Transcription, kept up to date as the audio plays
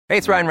Hey,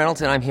 it's Ryan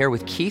Reynolds, and I'm here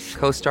with Keith,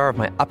 co-star of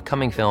my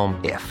upcoming film,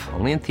 If,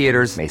 only in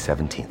theaters May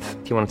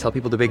 17th. Do you want to tell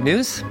people the big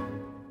news?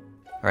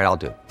 All right, I'll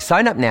do it.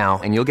 Sign up now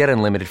and you'll get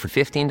unlimited for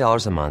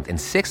 $15 a month and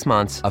 6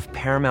 months of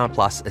Paramount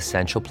Plus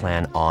Essential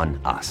Plan on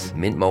us.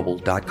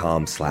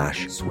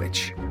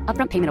 MintMobile.com/switch.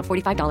 Upfront payment of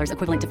 $45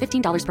 equivalent to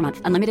 $15 per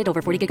month. Unlimited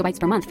over 40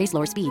 gigabytes per month. Face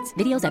lower speeds.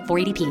 Videos at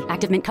 480p.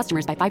 Active Mint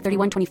customers by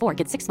 531.24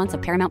 get 6 months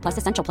of Paramount Plus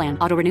Essential Plan.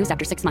 Auto renews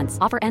after 6 months.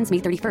 Offer ends May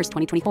 31st,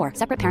 2024.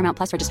 Separate Paramount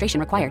Plus registration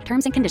required.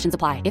 Terms and conditions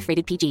apply if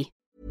rated PG.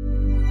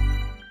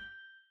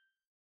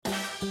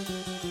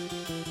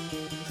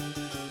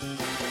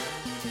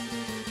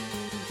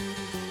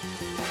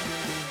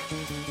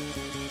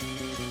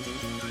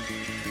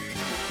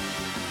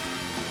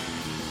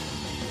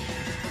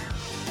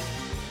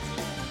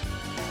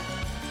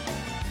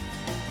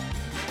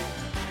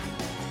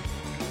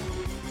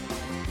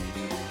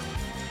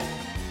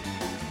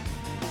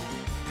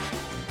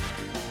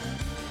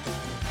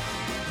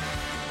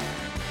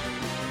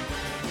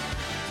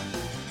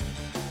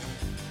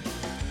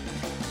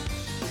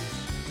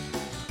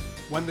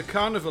 When the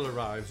carnival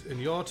arrives in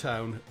your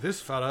town,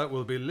 this fella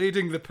will be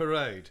leading the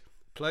parade.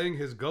 Playing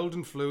his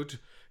golden flute,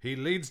 he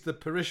leads the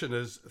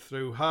parishioners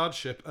through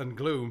hardship and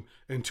gloom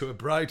into a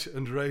bright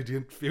and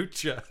radiant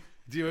future.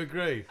 Do you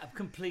agree? I'm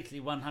completely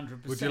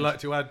 100%. Would you like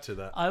to add to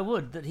that? I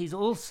would, that he's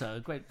also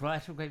a great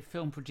writer, a great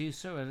film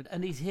producer,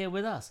 and he's here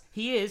with us.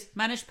 He is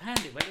Manish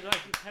Pandy. We're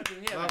delighted to have you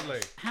here. Lovely.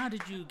 Manish. How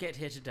did you get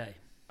here today?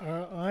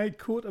 I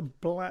caught a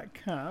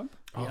black cab.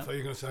 Oh, I thought you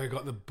were going to say I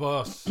got the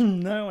bus.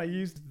 No, I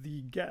used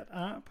the Get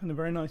app, and a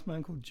very nice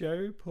man called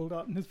Joe pulled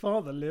up, and his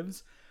father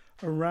lives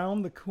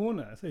around the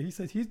corner. So he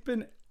says he's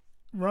been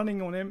running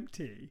on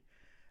empty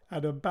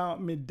at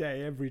about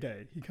midday every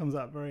day. He comes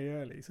up very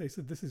early. So he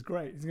said, this is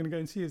great. He's going to go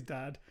and see his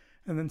dad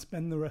and then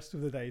spend the rest of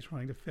the day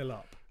trying to fill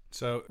up.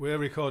 So we're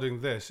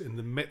recording this in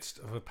the midst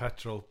of a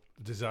petrol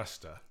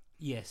disaster.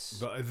 Yes.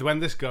 But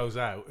when this goes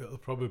out, it'll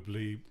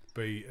probably be,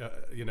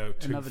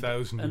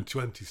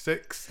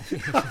 2026.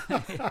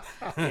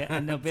 Yeah,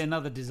 and there'll be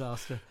another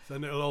disaster.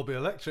 Then it'll all be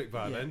electric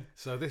by then.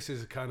 So this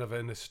is kind of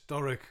an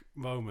historic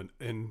moment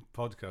in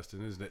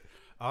podcasting, isn't it?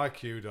 I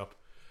queued up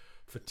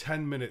for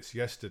 10 minutes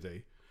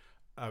yesterday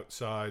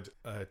outside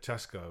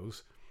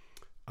Tesco's,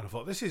 and I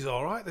thought, this is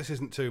all right. This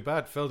isn't too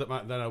bad. Filled up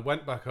then I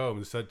went back home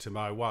and said to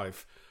my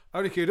wife, I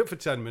only queued up for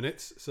 10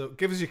 minutes, so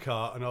give us your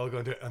car and I'll go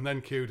and do it. And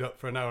then queued up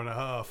for an hour and a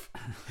half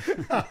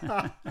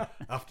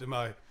after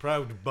my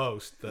proud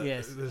boast that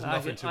there's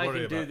nothing to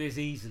worry about. I can do this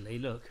easily.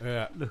 Look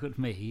at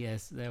me.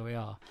 Yes, there we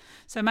are.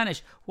 So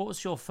Manish, what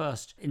was your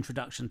first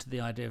introduction to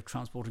the idea of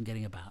transport and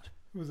getting about?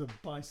 It was a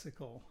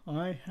bicycle.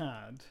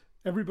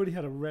 Everybody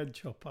had a red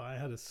chopper. I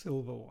had a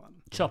silver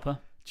one. Chopper.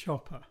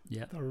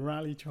 Yeah. The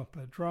rally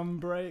chopper. Drum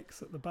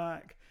brakes at the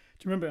back.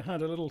 Do you remember it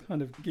had a little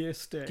kind of gear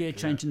stick? Gear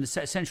change in the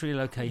centrally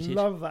located.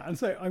 Love that. And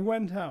so I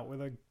went out with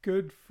a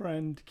good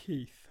friend,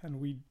 Keith, and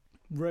we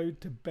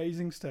rode to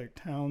Basingstoke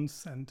town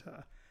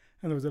centre.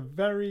 And there was a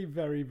very,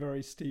 very,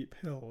 very steep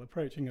hill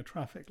approaching a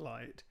traffic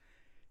light.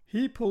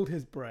 He pulled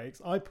his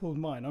brakes. I pulled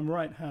mine. I'm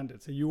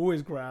right-handed, so you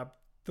always grab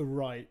the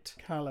right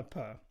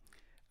caliper.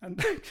 And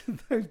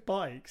those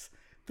bikes,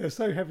 they're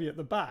so heavy at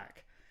the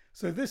back.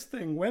 So this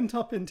thing went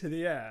up into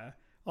the air.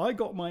 I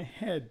got my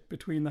head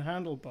between the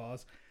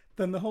handlebars.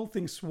 Then the whole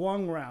thing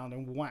swung round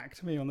and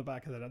whacked me on the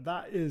back of the head.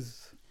 That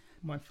is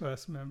my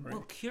first memory.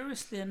 Well,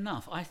 curiously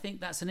enough, I think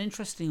that's an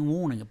interesting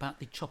warning about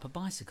the chopper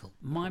bicycle.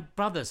 My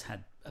brothers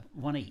had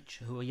one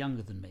each, who were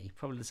younger than me,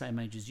 probably the same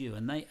age as you,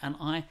 and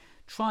I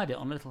tried it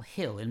on a little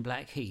hill in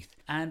Blackheath,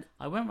 and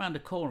I went round a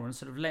corner and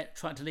sort of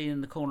tried to lean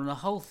in the corner, and the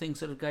whole thing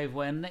sort of gave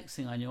way, and next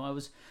thing I knew, I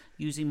was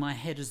using my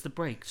head as the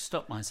brake to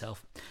stop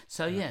myself.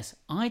 So yes,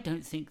 I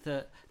don't think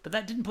that, but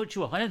that didn't put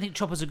you off. I don't think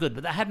choppers are good,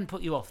 but that hadn't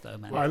put you off though,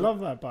 man. Well, I love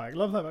that bike,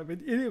 but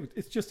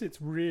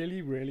it's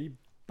really, really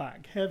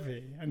back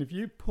heavy, and if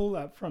you pull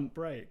that front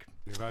brake,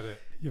 you've had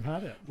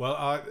it.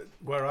 Well,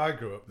 where I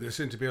grew up, there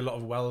seemed to be a lot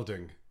of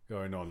welding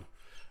going on,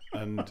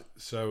 and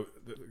so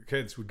the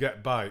kids would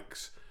get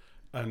bikes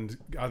and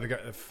either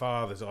get their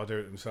fathers or do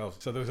it themselves.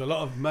 So there was a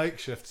lot of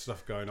makeshift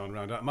stuff going on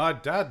around that. My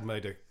dad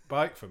made a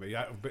bike for me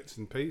out of bits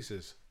and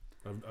pieces.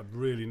 A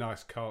really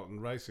nice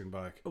Carlton racing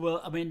bike.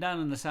 Well, I mean, down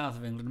in the south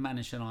of England,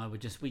 Manish and I we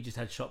just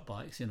had shop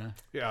bikes, you know.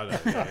 Yeah, I know.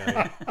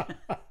 Yeah.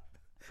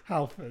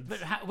 Halfords. But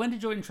when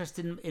did your interest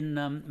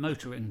in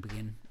motoring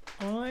begin?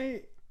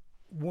 I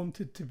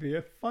wanted to be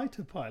a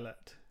fighter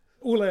pilot.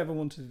 All I ever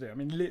wanted to do. I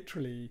mean,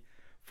 literally,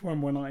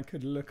 from when I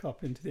could look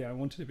up into the air, I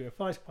wanted to be a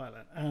fighter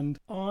pilot. And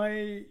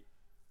I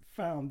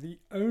found the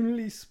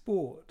only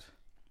sport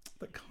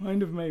that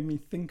kind of made me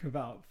think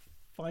about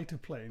fighter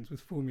planes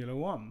was Formula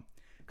One.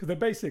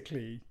 Because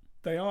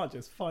they are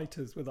just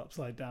fighters with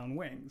upside down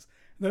wings.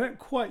 They don't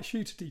quite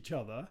shoot at each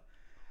other,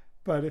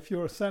 but if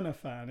you're a Senna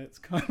fan, it's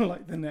kind of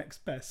like the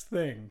next best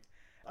thing.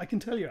 I can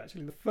tell you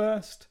actually, the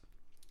first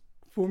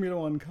Formula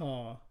One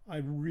car I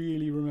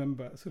really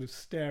remember sort of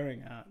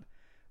staring at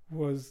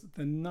was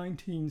the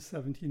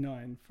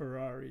 1979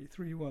 Ferrari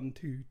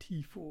 312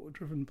 T4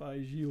 driven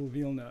by Gilles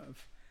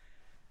Villeneuve.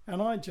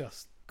 And I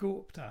just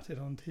gawped at it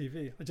on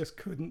TV. I just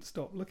couldn't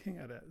stop looking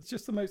at it. It's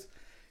just the most,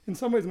 in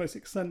some ways, the most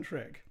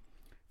eccentric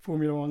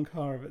Formula One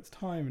car of its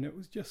time, and it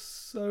was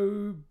just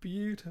so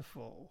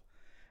beautiful.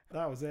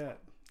 That was it.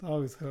 I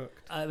was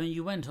hooked. I mean,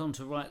 you went on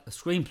to write the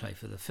screenplay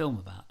for the film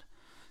about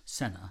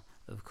Senna,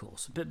 of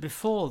course. But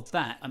before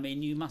that, I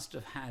mean, you must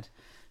have had...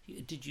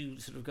 Did you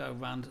sort of go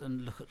around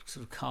and look at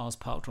sort of cars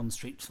parked on the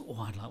street? Oh,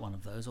 I'd like one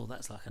of those. Oh,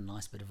 that's like a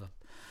nice bit of a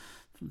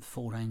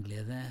Ford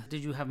Anglia there.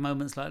 Did you have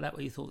moments like that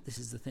where you thought, this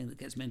is the thing that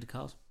gets me into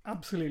cars?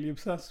 Absolutely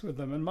obsessed with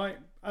them. And my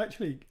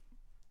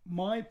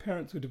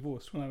parents were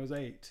divorced when I was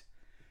 8.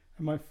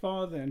 And my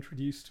father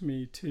introduced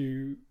me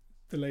to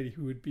the lady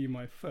who would be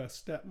my first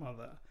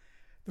stepmother.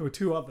 There were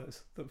 2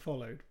 others that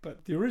followed.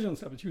 But the original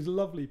stepmother, she was a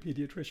lovely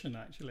paediatrician,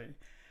 actually.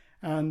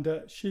 And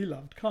she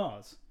loved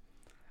cars.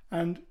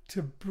 And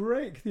to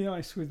break the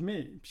ice with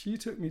me, she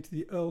took me to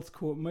the Earl's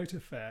Court Motor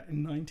Fair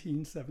in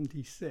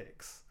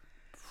 1976.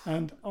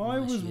 And I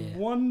was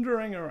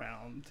wandering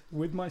around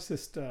with my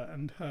sister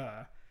and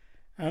her,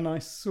 and I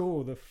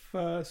saw the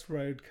first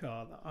road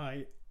car that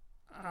I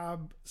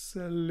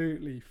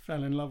absolutely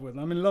fell in love with.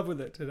 I'm in love with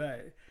it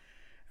today.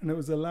 And it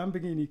was a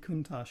Lamborghini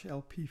Countach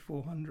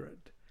LP400,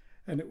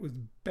 and it was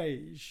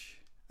beige.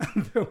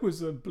 And there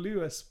was a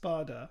blue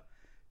Espada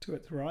to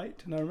its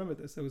right, and I remember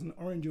this, there was an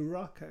orange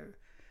Urraco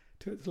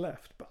to its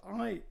left, but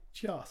I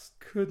just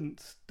couldn't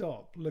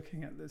stop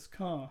looking at this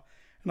car.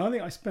 And I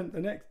think I spent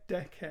the next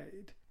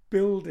decade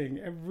building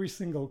every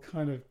single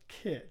kind of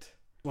kit.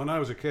 When I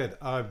was a kid,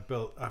 I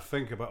built, I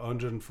think, about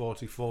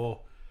 144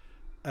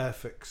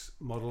 Airfix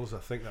models. I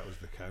think that was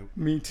the count.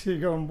 Me too.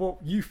 Go on,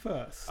 what, you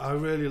first? I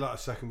really like the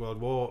Second World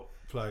War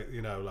play,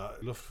 you know,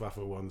 like Luftwaffe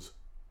ones.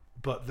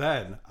 But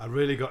then I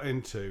really got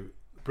into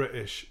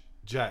British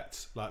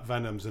jets, like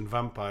Venoms and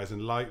Vampires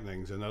and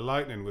Lightnings, and the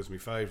Lightning was my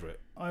favourite.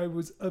 I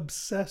was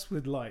obsessed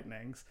with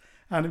Lightnings.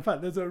 And in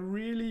fact, there's a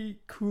really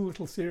cool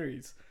little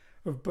series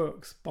of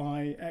books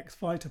by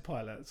ex-fighter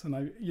pilots. And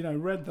I,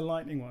 read the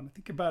Lightning one, I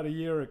think about a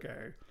year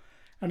ago.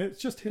 And it's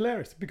just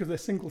hilarious because they're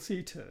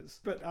single-seaters.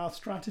 But our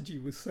strategy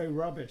was so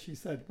rubbish. He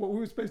said, what we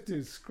were supposed to do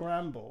is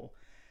scramble,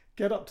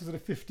 get up to sort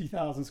of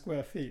 50,000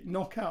 square feet,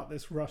 knock out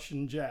this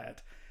Russian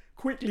jet,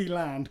 quickly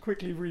land,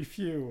 quickly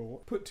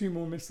refuel, put 2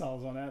 more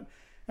missiles on it,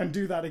 and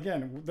do that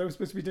again. They were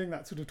supposed to be doing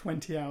that sort of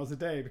 20 hours a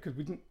day because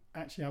we didn't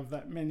actually have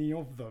that many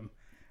of them.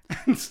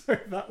 And so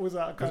that was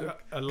our kind of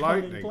a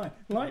Lightning.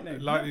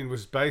 Lightning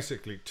Was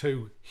basically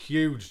 2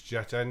 huge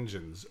jet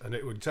engines, and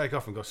it would take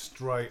off and go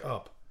straight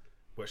up,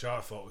 which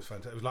I thought was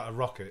fantastic. It was like a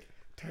rocket.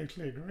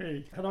 Totally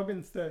agree. Had I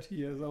been 30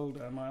 years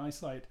older, my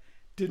eyesight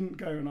didn't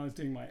go when I was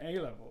doing my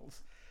A-levels.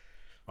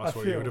 That's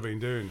what you would have been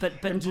doing.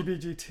 But MGB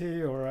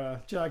GT or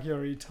a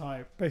Jaguar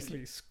E-Type,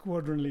 basically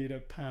squadron leader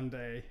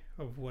Pandy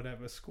of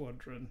whatever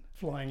squadron,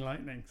 flying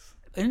Lightnings.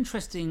 An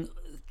interesting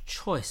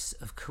choice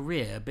of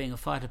career, being a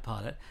fighter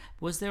pilot.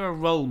 Was there a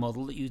role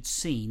model that you'd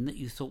seen that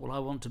you thought, well, I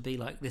want to be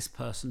like this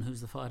person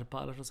who's the fighter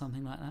pilot or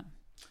something like that?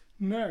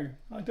 No,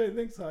 I don't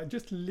think so. I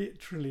just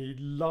literally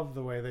loved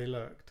the way they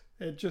looked.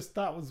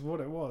 That was what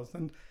it was.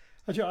 And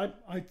actually,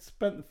 I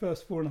spent the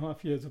first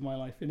 4.5 years of my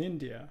life in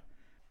India.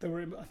 There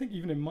were, I think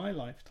even in my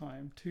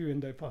lifetime, 2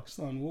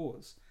 Indo-Pakistan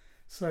wars.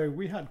 So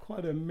we had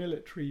quite a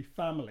military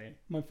family.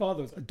 My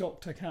father was a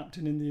doctor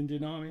captain in the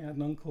Indian Army. I had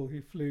an uncle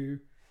who flew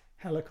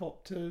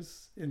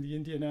helicopters in the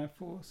Indian Air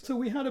Force. So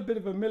we had a bit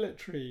of a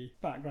military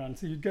background.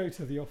 So you'd go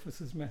to the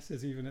officers'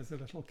 messes even as a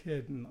little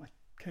kid, and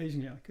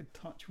occasionally I could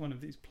touch one of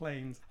these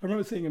planes. I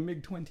remember seeing a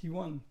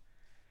MiG-21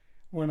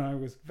 when I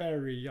was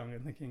very young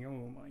and thinking,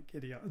 oh my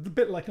giddy up. It's a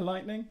bit like a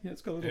Lightning.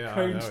 It's got a little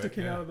cone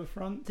sticking out of the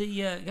front.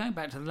 Going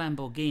back to the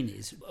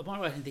Lamborghinis, am I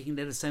right in thinking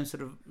they're the same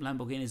sort of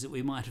Lamborghinis that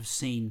we might have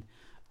seen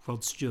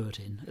Rod Stewart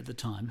in at the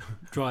time,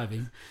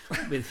 driving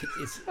with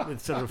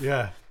sort of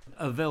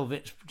a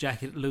velvet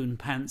jacket, loon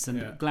pants,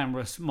 and a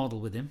glamorous model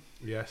with him?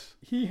 Yes.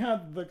 He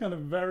had the kind of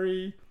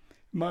very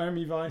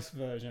Miami Vice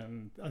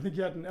version. I think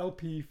he had an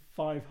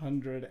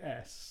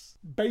LP500S.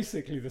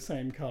 Basically the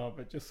same car,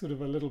 but just sort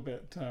of a little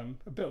bit, on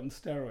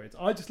steroids.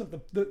 I just love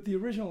the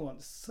original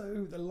one.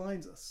 So the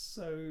lines are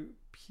so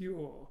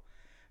pure.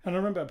 And I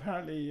remember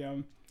apparently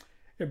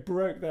it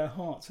broke their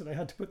heart, so they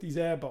had to put these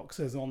air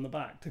boxes on the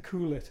back to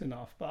cool it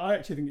enough. But I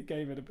actually think it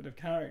gave it a bit of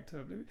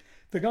character.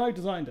 The guy who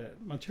designed it,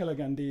 Marcello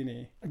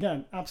Gandini,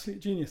 again, absolute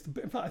genius.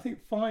 In fact, I think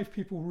 5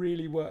 people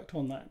really worked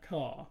on that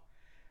car.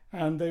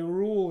 And they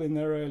were all in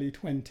their early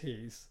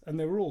 20s, and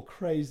they were all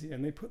crazy,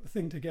 and they put the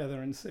thing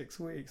together in 6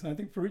 weeks. And I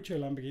think Ferruccio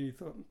Lamborghini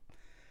thought,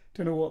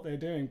 don't know what they're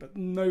doing, but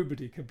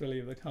nobody could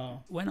believe the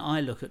car. When I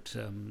look at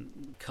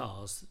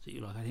cars that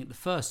you like, I think the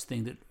first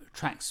thing that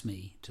attracts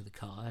me to the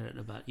car, I don't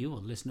know about you or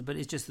the listener, but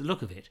it's just the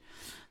look of it.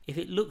 If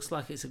it looks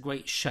like it's a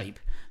great shape,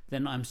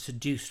 then I'm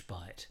seduced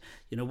by it.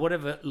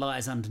 Whatever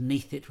lies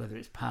underneath it, whether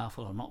it's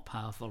powerful or not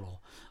powerful, or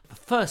the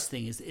first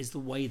thing is the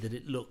way that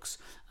it looks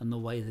and the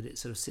way that it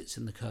sort of sits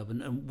in the curb.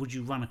 And would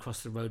you run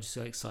across the road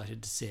so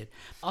excited to see it?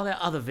 Are there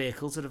other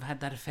vehicles that have had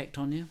that effect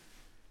on you?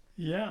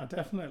 Yeah,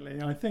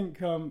 definitely. I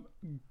think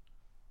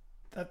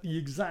at the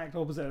exact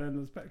opposite end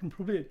of the spectrum,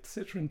 probably a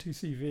Citroen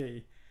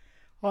 2CV.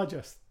 I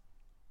just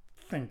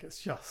think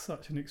it's just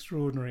such an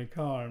extraordinary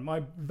car. And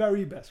my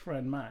very best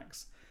friend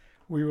Max,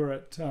 we were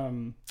at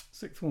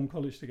sixth form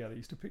college together. He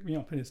used to pick me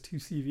up in his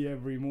 2CV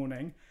every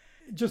morning.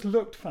 It just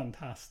looked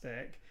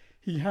fantastic.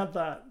 He had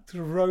that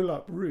sort of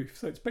roll-up roof,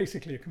 so it's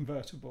basically a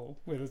convertible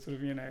with a sort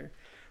of,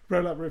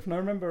 roll-up roof. And I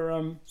remember,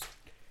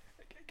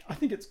 I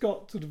think it's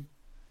got sort of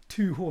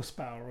 2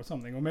 horsepower or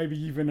something, or maybe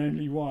even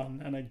only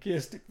 1, and a gear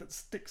stick that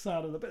sticks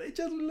out of the... But it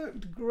just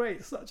looked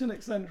great. Such an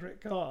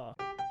eccentric car.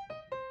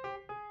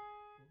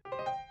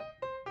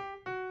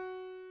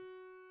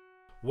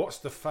 What's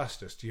the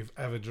fastest you've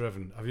ever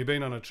driven? Have you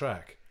been on a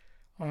track?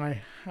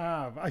 I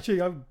have.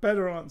 Actually, I have a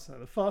better answer.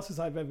 The fastest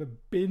I've ever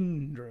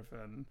been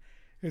driven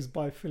is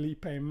by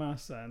Felipe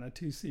Massa in a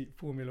 2-seat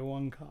Formula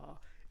One car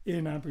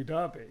in Abu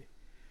Dhabi.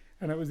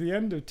 And it was the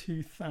end of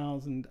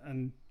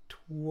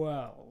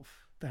 2012.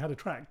 They had a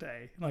track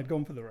day and I'd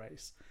gone for the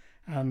race.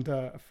 And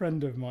a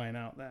friend of mine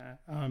out there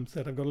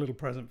said, I've got a little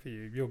present for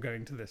you. You're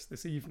going to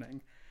this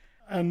evening.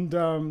 And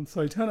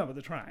so I turned up at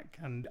the track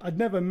and I'd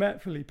never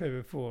met Felipe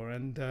before.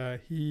 And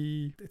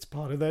it's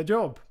part of their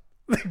job.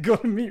 They've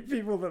got to meet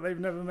people that they've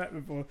never met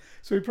before.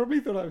 So he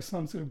probably thought I was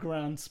some sort of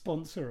grand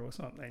sponsor or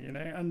something,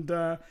 And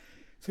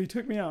so he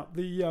took me out.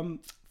 The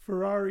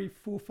Ferrari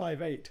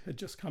 458 had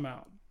just come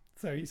out.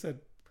 So he said,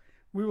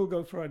 we will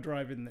go for a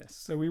drive in this.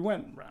 So we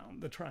went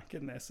round the track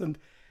in this. And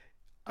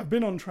I've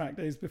been on track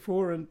days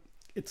before and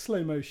it's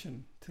slow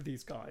motion to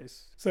these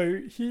guys.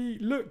 So he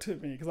looked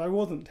at me because I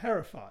wasn't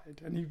terrified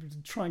and he was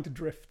trying to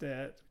drift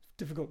it.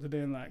 Difficult to do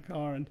in that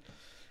car. And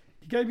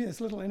he gave me this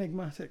little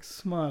enigmatic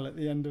smile at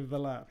the end of the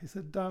lap. He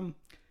said, I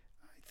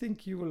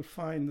think you will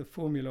find the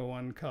Formula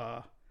One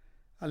car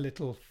a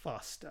little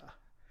faster.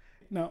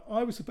 Now,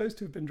 I was supposed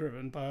to have been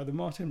driven by either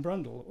Martin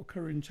Brundle or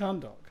Karun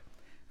Chandok.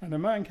 And a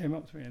man came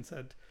up to me and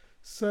said,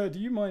 sir, do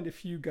you mind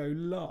if you go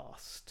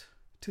last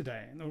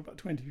today? And there were about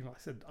 20 people. I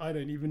said, I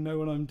don't even know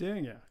what I'm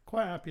doing here.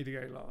 Quite happy to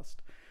go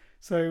last.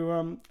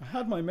 So I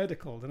had my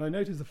medical and I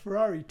noticed the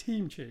Ferrari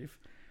team chief,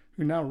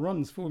 who now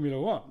runs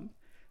Formula One,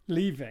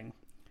 leaving.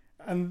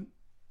 And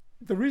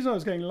the reason I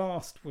was going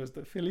last was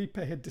that Felipe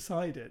had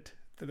decided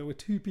that there were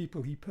 2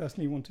 people he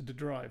personally wanted to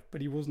drive, but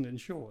he wasn't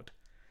insured.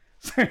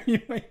 So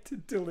he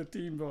waited till the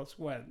team boss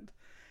went.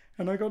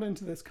 And I got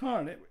into this car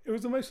and it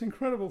was the most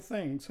incredible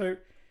thing. So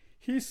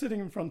he's sitting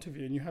in front of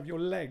you and you have your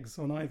legs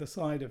on either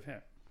side of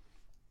him.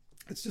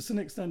 It's just an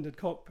extended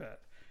cockpit.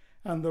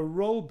 And the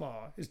roll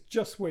bar is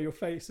just where your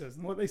face is.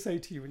 And what they say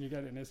to you when you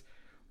get in is,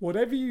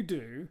 whatever you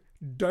do,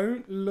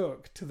 don't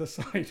look to the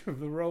side of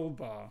the roll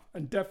bar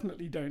and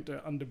definitely don't do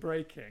it under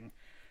braking.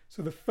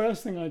 So the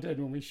first thing I did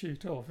when we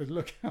shoot off is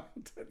look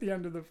out at the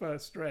end of the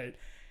first straight.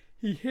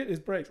 He hit his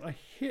brakes. I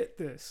hit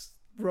this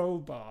roll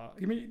bar.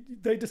 I mean,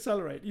 they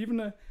decelerate. Even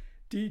a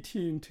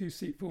detuned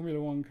 2-seat Formula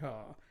One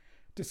car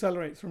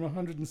decelerates from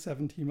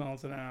 170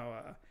 miles an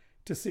hour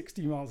to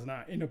 60 miles an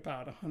hour in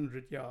about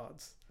 100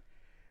 yards.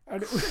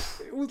 And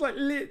it was like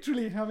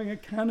literally having a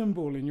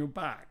cannonball in your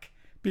back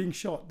being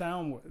shot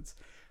downwards.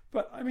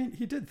 But I mean,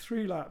 he did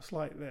 3 laps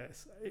like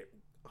this.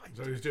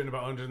 So he was doing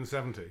about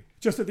 170?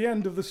 Just at the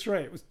end of the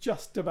straight, it was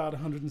just about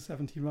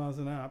 170 miles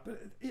an hour.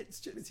 But it's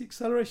the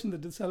acceleration, the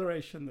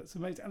deceleration that's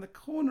amazing. And the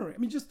cornering, I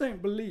mean, just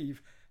don't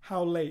believe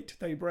how late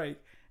they brake.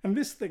 And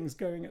this thing's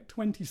going at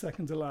 20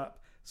 seconds a lap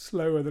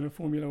slower than a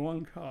Formula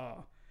One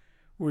car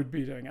would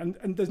be doing.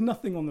 And there's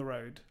nothing on the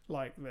road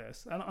like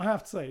this. And I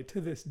have to say, to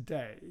this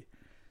day,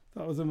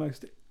 that was the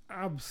most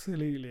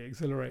absolutely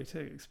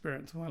exhilarating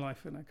experience of my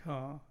life in a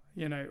car.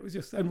 It was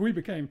just, and we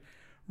became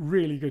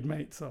really good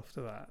mates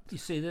after that. You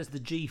see, there's the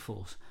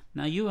G-force.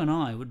 Now, you and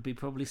I would be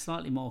probably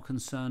slightly more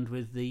concerned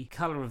with the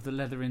colour of the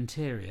leather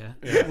interior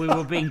that we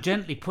were being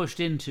gently pushed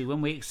into when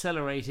we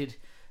accelerated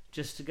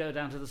just to go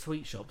down to the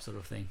sweet shop sort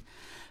of thing.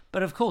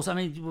 But of course, I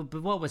mean,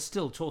 while we're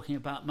still talking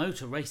about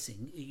motor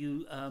racing,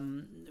 you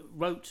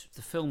wrote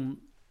the film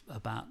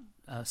about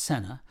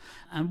Senna.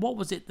 And what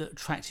was it that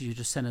attracted you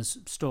to Senna's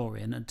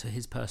story and to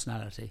his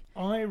personality?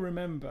 I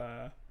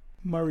remember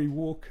Murray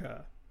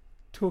Walker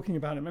talking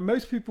about him. And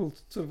most people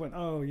sort of went,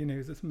 oh,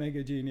 he's this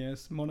mega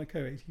genius,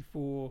 Monaco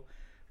 84,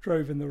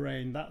 drove in the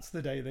rain. That's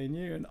the day they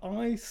knew. And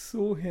I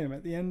saw him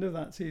at the end of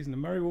that season.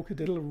 And Murray Walker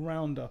did a little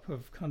roundup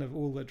of kind of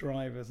all the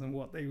drivers and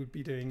what they would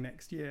be doing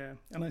next year.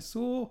 And I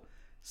saw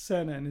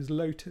Senna in his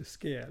Lotus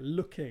gear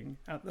looking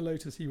at the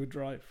Lotus he would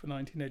drive for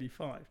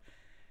 1985.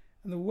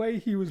 And the way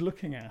he was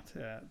looking at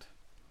it,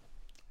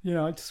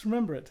 I just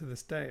remember it to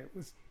this day. It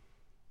was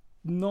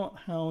not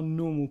how a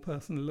normal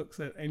person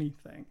looks at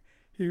anything.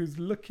 He was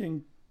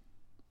looking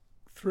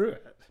through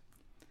it.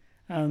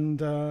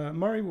 And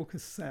Murray Walker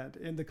said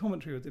in the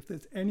commentary was, if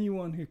there's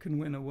anyone who can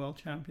win a world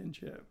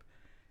championship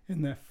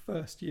in their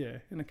first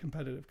year in a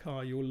competitive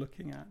car, you're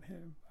looking at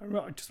him.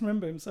 I just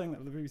remember him saying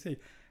that with the BBC.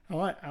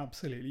 And I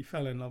absolutely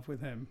fell in love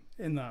with him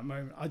in that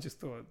moment. I just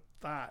thought,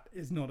 that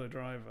is not a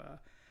driver.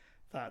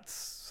 That's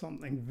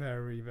something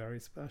very,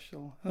 very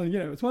special. And,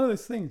 it's one of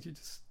those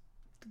things,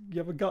 you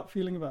have a gut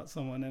feeling about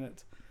someone and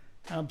it's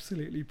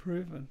absolutely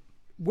proven.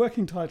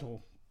 Working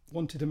Title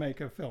wanted to make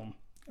a film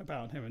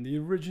about him, and the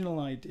original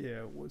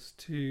idea was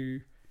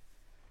to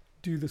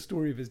do the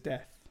story of his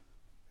death.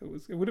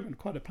 It would have been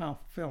quite a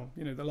powerful film,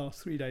 the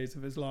last 3 days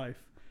of his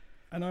life.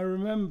 And I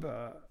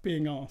remember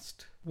being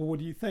asked, well, what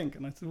do you think?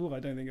 And I said, well, I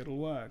don't think it'll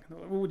work. And they're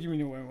like, well, what do you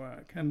mean it won't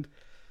work? And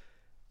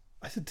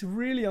I said, to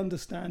really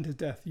understand his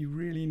death, you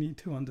really need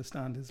to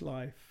understand his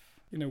life,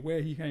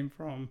 where he came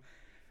from,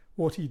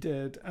 what he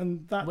did.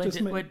 And that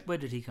where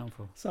did he come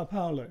from? Sao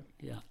Paulo.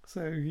 Yeah.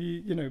 So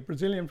he,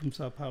 Brazilian from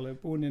Sao Paulo,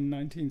 born in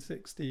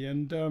 1960.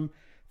 And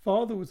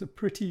father was a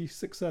pretty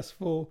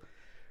successful,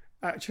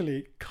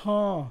 actually,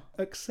 car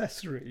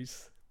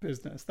accessories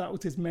business. That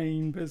was his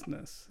main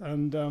business.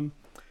 And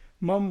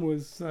mum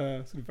was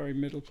sort of very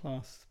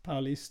middle-class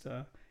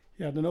Paulista.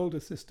 He had an older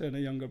sister and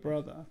a younger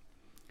brother.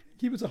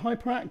 He was a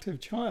hyperactive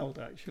child,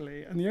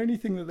 actually, and the only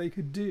thing that they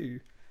could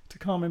do to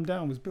calm him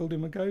down was build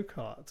him a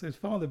go-kart. So his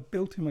father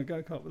built him a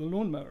go-kart with a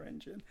lawnmower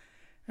engine,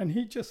 and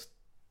his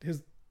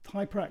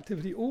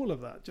hyperactivity, all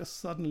of that, just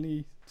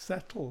suddenly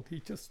settled.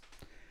 He just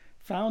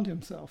found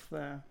himself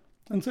there.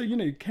 And so,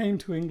 came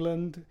to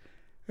England,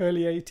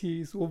 early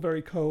 80s, all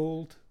very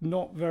cold,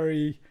 not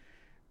very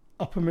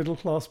upper middle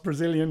class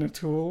Brazilian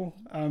at all.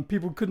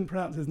 People couldn't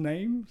pronounce his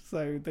name,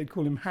 so they'd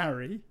call him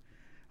Harry.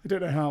 I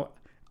don't know how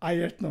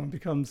Ayrton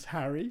becomes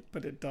Harry,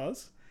 but it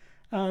does.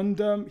 And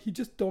he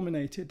just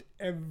dominated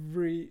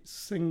every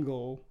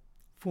single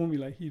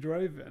formula he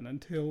drove in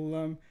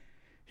until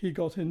he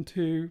got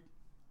into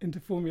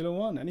Formula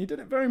One. And he did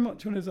it very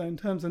much on his own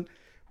terms. And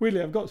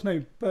weirdly, I've got to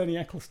know Bernie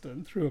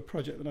Ecclestone through a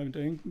project that I'm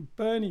doing.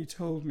 Bernie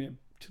told me a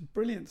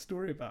brilliant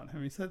story about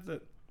him. He said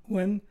that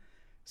when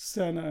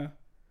Senna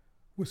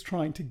was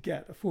trying to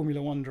get a Formula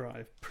One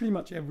drive, pretty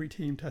much every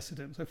team tested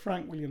him. So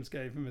Frank Williams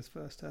gave him his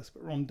first test,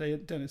 but Ron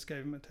Dennis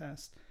gave him a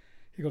test.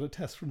 He got a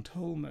test from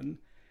Tolman,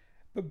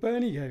 but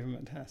Bernie gave him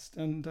a test.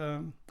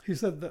 And he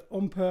said that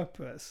on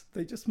purpose,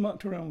 they just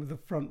mucked around with the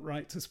front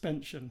right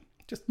suspension,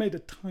 just made a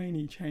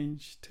tiny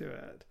change to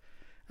it.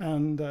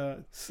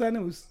 And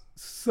Senna was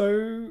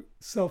so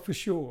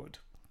self-assured.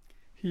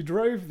 He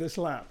drove this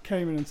lap,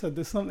 came in and said,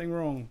 there's something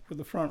wrong with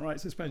the front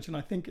right suspension.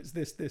 I think it's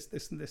this,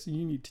 and this, and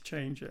you need to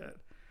change it.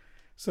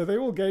 So they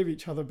all gave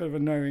each other a bit of a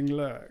knowing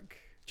look,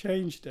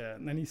 changed it,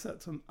 and then he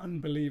set some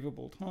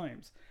unbelievable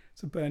times.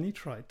 So Bernie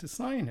tried to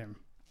sign him.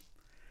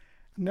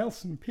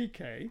 Nelson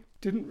Piquet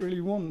didn't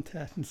really want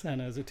Ayrton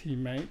Senna as a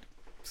teammate,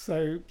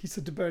 so he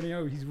said to Bernie,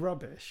 oh, he's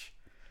rubbish.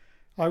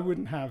 I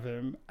wouldn't have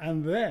him.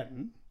 And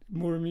then,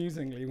 more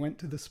amusingly, went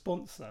to the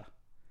sponsor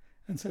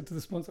and said to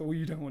the sponsor, well,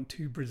 you don't want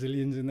two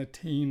Brazilians in the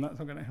team, that's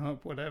not going to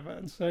help, whatever.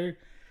 And so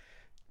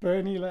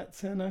Bernie let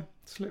Senna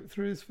slip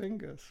through his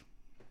fingers.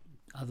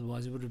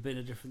 Otherwise, it would have been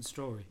a different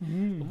story.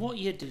 And what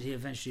year did he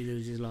eventually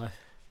lose his life?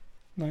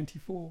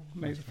 94,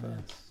 May the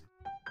 1st.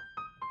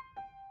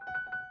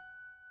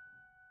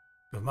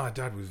 Well, my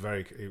dad was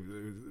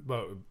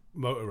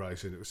motor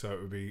racing, so it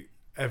would be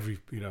every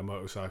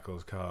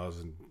motorcycles, cars,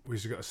 and we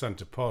used to go to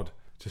Centre Pod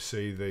to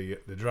see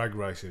the drag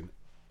racing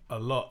a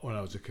lot when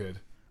I was a kid,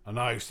 and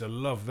I used to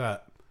love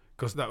that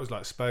because that was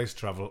like space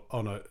travel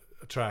on a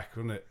track,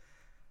 wasn't it?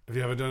 Have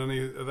you ever done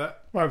any of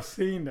that? Well, I've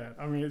seen it.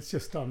 I mean, it's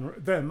just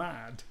they're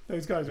mad.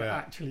 Those guys are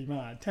actually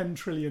mad. 10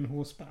 trillion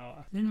horsepower.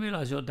 I didn't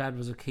realise your dad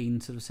was a keen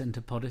sort of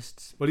centre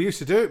podist. Well, he used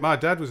to do it. My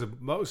dad was a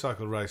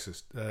motorcycle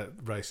racist.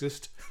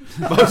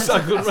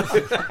 Motorcycle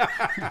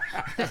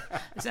racist.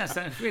 That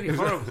sounds really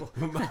horrible.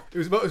 He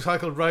was a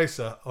motorcycle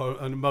racer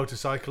and a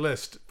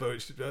motorcyclist,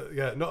 but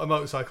not a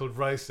motorcycle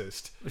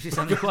racist. Which is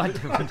something quite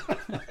different.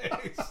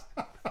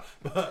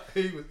 But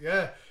he was,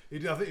 I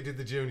think he did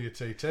the junior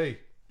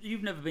TT.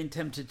 You've never been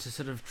tempted to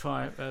sort of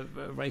try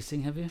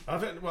racing, have you?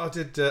 I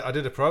did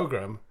a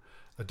programme,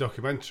 a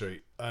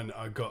documentary, and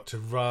I got to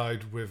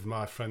ride with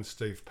my friend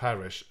Steve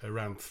Parrish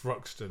around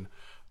Thruxton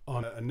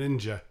on a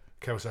Ninja,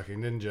 Kawasaki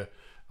Ninja,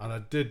 and I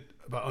did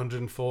about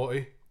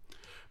 140.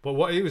 But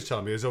what he was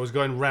telling me is I was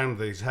going round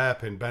these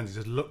hairpin bends. He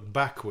says, look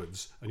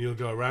backwards and you'll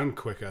go around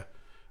quicker,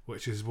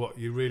 which is what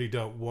you really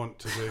don't want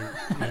to do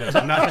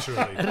naturally.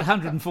 At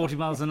 140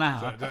 miles an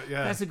hour. So,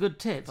 that's a good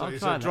tip. So I'll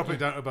try that. Drop it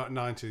down to about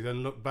 90,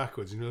 then look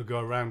backwards and you'll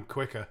go around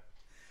quicker.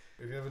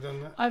 Have you ever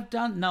done that?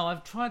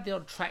 I've tried the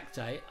odd track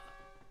day.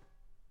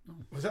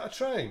 Was that a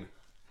train?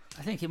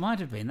 I think it might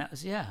have been. That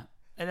was, yeah.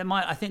 And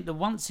I think that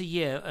once a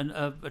year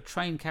a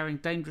train carrying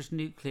dangerous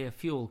nuclear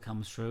fuel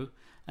comes through,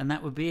 and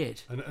that would be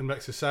it. And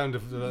makes a sound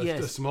of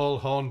a small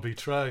Hornby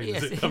train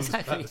as it comes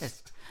exactly, past.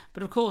 Yes.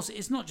 But of course,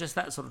 it's not just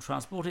that sort of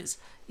transport.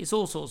 It's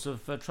all sorts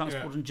of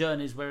transport and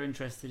journeys we're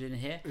interested in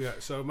here. Yeah.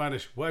 So,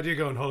 Manish, where do you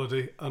go on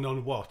holiday and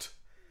on what?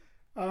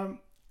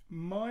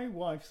 My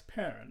wife's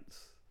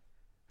parents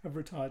have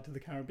retired to the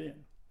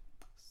Caribbean.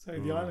 So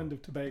the island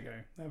of Tobago.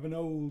 They have an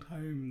old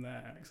home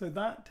there. So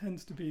that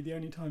tends to be the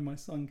only time my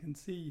son can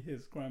see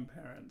his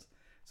grandparents.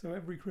 So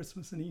every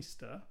Christmas and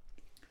Easter,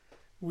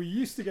 we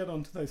used to get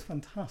onto those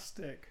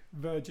fantastic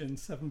Virgin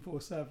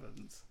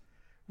 747s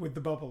with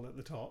the bubble at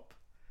the top.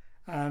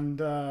 And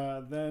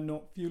they're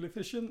not fuel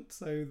efficient,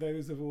 so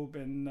those have all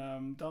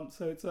been dumped.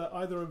 So it's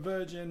either a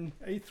Virgin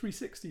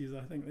A360s,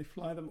 I think they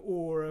fly them,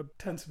 or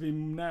tends to be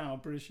now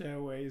British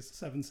Airways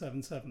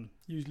 777.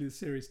 usually the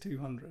Series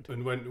 200.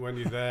 And when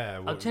you're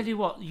there... I'll tell you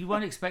what, you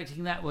weren't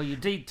expecting that, were you?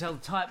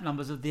 Detailed type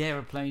numbers of the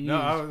aeroplane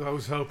No, used. I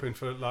was hoping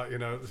for, like,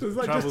 So it's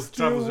like travels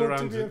want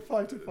around to be a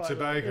fighter pilot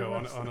Tobago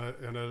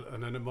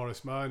in on a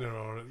Morris Minor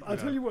or... I'll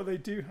tell you what they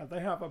do have.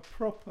 They have a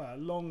proper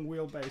long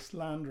wheelbase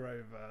Land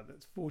Rover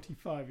that's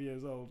 45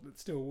 years old that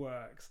still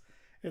works.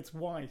 It's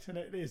white and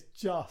it is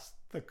just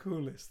the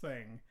coolest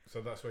thing.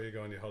 So that's where you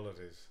go on your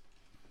holidays.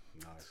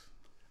 Nice.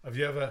 Have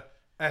you ever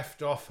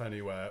effed off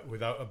anywhere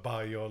without a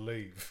by your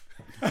leave?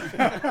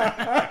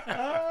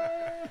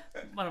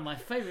 One of my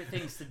favourite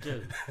things to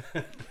do.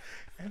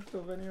 Effed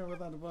off anywhere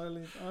without a by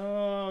leave.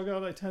 Oh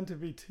God, I tend to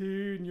be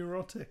too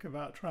neurotic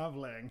about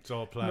travelling. It's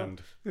all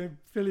planned. The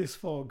Phileas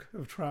Fogg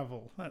of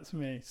travel. That's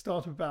me.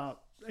 Start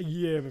about a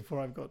year before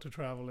I've got to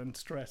travel and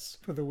stress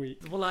for the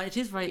week. Well, it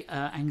is very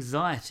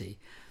anxiety.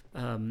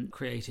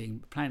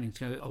 Planning to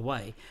go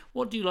away.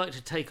 What do you like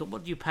to take?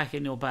 What do you pack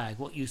in your bag?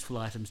 What useful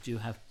items do you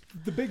have?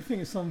 The big thing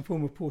is some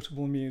form of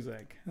portable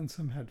music and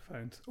some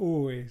headphones.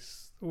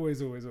 Always for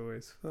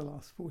the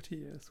last 40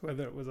 years.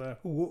 Whether it was a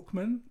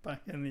Walkman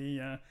back in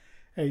the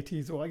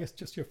 80s or I guess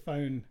just your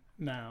phone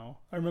now.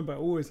 I remember I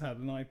always had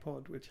an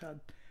iPod which had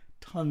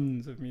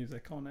tons of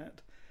music on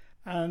it.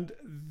 And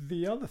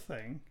the other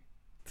thing,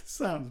 this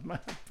sounds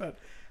mad, but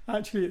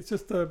actually it's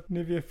just a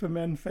Nivea for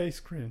Men face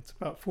cream. It's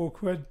about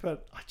 £4,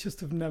 but I just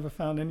have never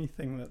found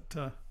anything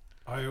that...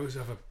 I always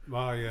have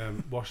my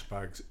wash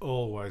bags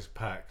always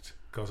packed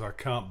because I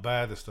can't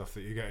bear the stuff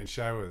that you get in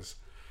showers.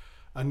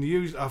 And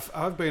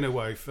I've been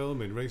away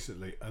filming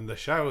recently and the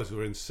showers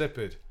were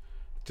insipid.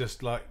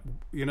 Just like,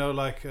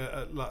 like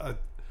a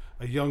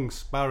young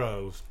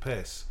sparrow's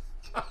piss.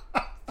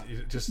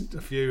 Just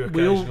a few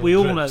occasional We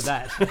all drips. know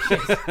that.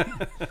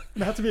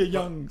 It had to be a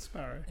young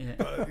sparrow.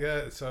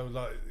 Yeah. So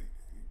like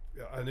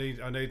I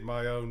need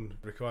my own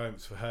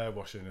requirements for hair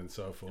washing and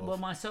so forth. Well,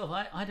 myself,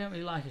 I don't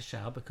really like a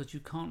shower because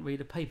you can't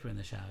read a paper in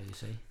the shower, you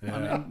see.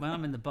 Yeah. When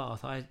I'm in the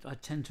bath, I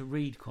tend to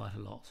read quite a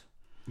lot.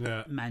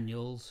 Yeah.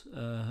 Manuals,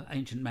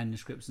 ancient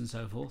manuscripts and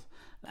so forth.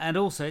 And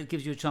also it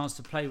gives you a chance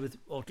to play with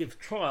or give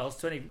trials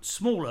to any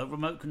smaller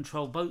remote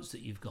control boats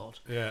that you've got.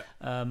 Yeah.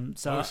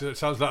 So it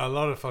sounds like a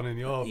lot of fun in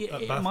your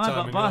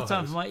bath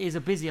time for is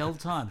a busy old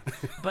time.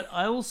 But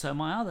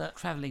my other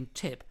travelling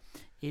tip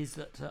is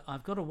that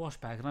I've got a wash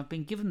bag and I've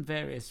been given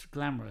various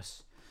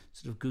glamorous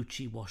sort of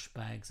Gucci wash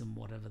bags and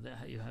whatever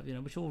that you have,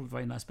 which are all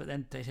very nice, but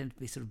then they tend to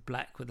be sort of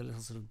black with a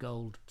little sort of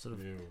gold sort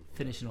of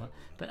finish and all that.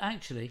 But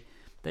actually,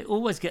 they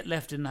always get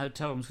left in the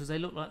hotel rooms because they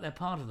look like they're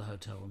part of the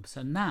hotel room.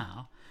 So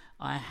now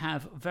I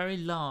have very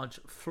large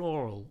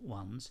floral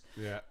ones.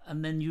 Yeah.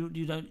 And then you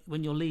don't,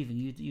 when you're leaving,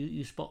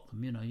 you spot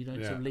them. You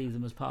don't sort of leave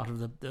them as part of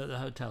the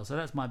hotel. So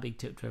that's my big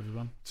tip to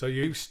everyone. So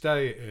you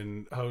stay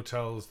in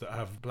hotels that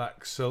have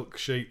black silk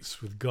sheets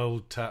with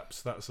gold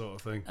taps, that sort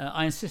of thing.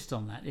 I insist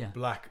on that. Yeah.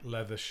 Black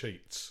leather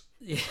sheets.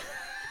 Yeah.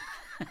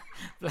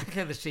 Black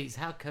leather sheets,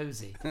 how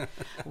cosy.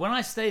 When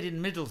I stayed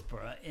in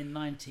Middlesbrough in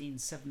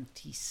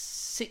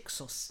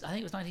 1976 I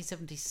think it was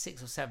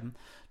 1976 or 7,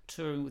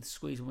 touring with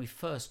Squeeze when we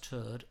first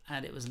toured,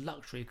 and it was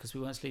luxury because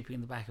we weren't sleeping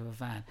in the back of a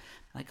van.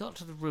 And I got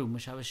to the room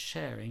which I was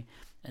sharing,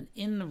 and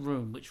in the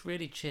room, which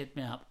really cheered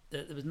me up,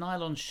 there was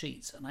nylon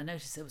sheets, and I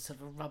noticed there was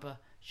sort of a rubber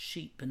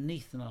sheet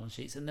beneath the nylon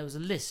sheets, and there was a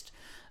list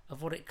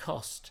of what it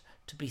cost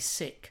to be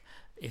sick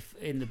if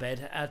in the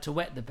bed, to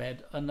wet the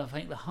bed, and I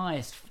think the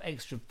highest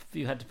extra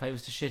you had to pay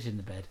was to shit in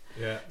the bed.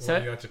 Yeah, so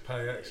you had to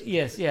pay extra.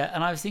 Yes, yeah,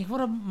 and I was thinking,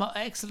 what an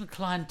excellent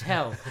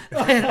clientele.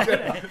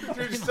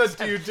 Who said,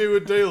 do you do a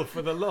deal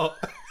for the lot?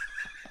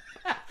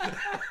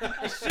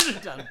 I should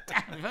have done.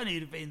 Damn, if only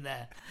you'd have been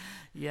there.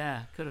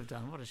 Yeah, could have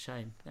done. What a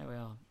shame. There we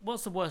are.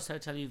 What's the worst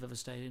hotel you've ever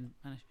stayed in,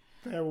 Manish?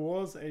 There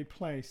was a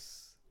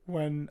place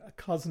when a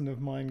cousin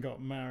of mine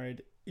got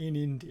married in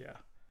India.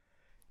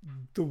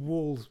 The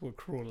walls were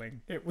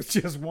crawling. It was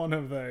just one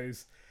of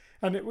those.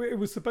 And it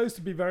was supposed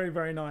to be very,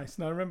 very nice.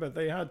 And I remember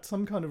they had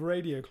some kind of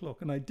radio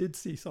clock and I did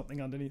see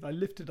something underneath. I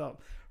lifted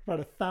up about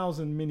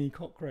 1,000 mini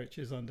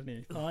cockroaches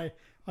underneath. I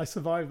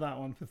survived that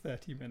one for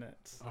 30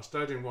 minutes. I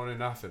stayed in one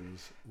in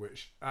Athens,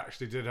 which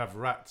actually did have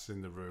rats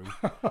in the room.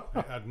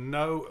 It had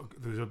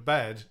there was a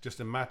bed, just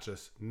a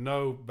mattress,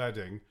 no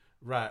bedding,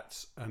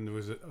 rats, and there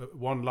was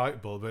one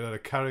light bulb. It had a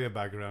carrier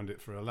bag around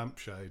it for a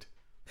lampshade.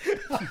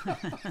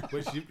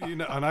 Which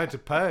and I had to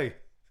pay.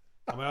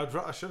 I mean,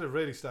 I should have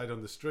really stayed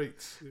on the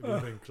streets. It would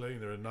have been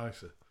cleaner and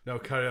nicer. No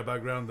carrier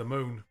bag round the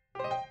moon.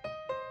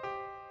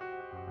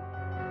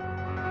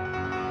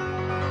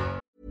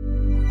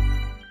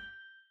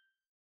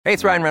 Hey,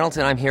 it's Ryan Reynolds,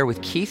 and I'm here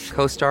with Keith,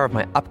 co-star of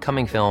my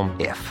upcoming film,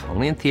 If,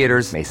 only in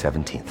theaters May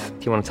 17th.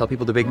 Do you want to tell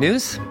people the big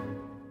news?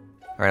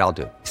 All All right, I'll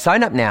do it.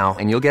 Sign up now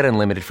and you'll get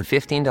unlimited for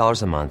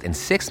 $15 a month and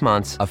 6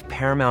 months of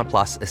Paramount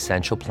Plus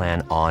Essential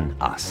Plan on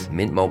us.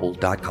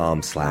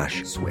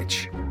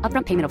 MintMobile.com/switch.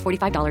 Upfront payment of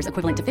 $45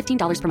 equivalent to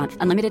 $15 per month.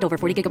 Unlimited over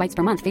 40 gigabytes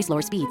per month. Face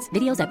lower speeds.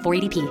 Videos at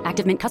 480p.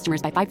 Active Mint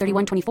customers by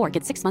 531.24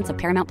 get 6 months of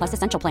Paramount Plus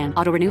Essential Plan.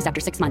 Auto renews after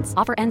 6 months.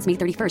 Offer ends May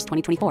 31st,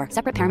 2024.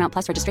 Separate Paramount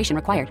Plus registration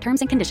required. Terms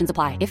and conditions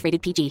apply if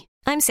rated PG.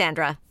 I'm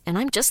Sandra, and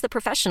I'm just the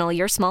professional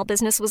your small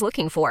business was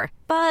looking for.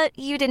 But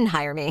you didn't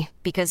hire me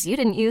because you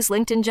didn't use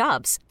LinkedIn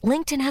Jobs.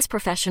 LinkedIn has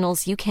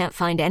professionals you can't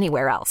find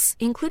anywhere else,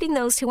 including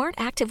those who aren't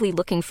actively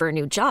looking for a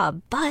new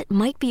job, but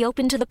might be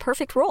open to the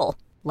perfect role,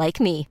 like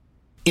me.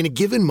 In a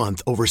given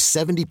month, over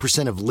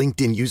 70% of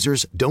LinkedIn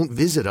users don't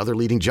visit other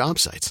leading job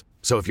sites.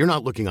 So if you're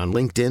not looking on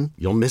LinkedIn,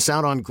 you'll miss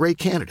out on great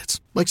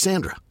candidates like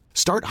Sandra.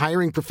 Start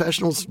hiring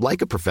professionals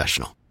like a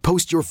professional.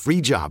 Post your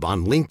free job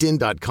on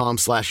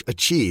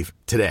linkedin.com/achieve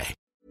today.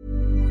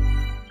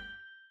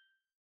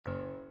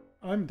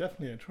 I'm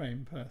definitely a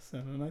train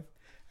person, and I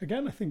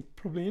think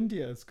probably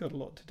India's got a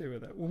lot to do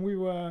with it. When we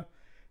were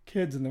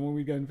kids, and then when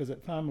we go and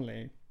visit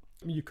family,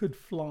 you could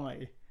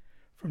fly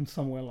from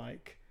somewhere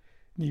like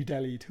New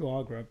Delhi to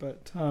Agra,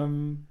 but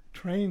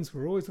trains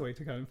were always the way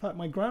to go. In fact,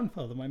 my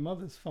grandfather, my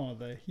mother's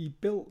father, he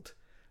built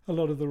a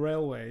lot of the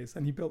railways,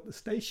 and he built the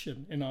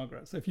station in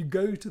Agra. So if you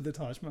go to the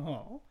Taj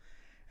Mahal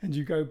and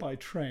you go by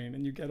train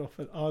and you get off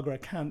at Agra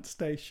Kant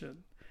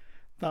station,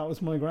 that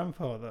was my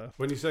grandfather.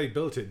 When you say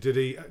built it, did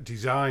he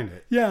design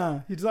it?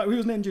 Yeah, he was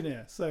an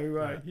engineer,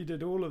 so he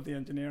did all of the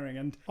engineering.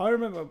 And I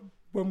remember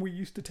when we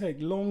used to take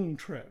long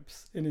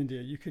trips in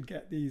India, you could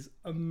get these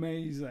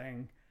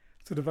amazing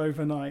sort of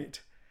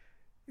overnight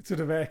sort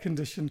of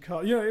air-conditioned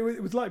car. You know,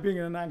 it was like being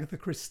in an Agatha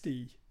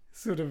Christie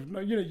sort of,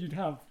 you know, you'd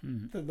have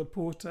the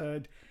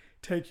porter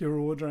take your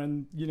order,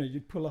 and, you know,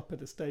 you'd pull up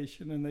at a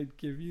station and they'd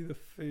give you the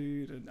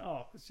food, and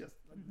it's just,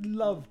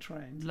 love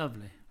trains.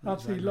 Lovely.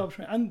 Absolutely love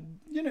trains. And,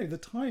 you know, the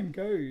time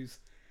goes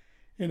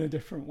in a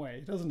different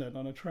way, doesn't it,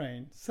 on a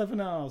train? 7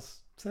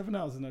 hours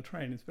in a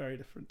train is very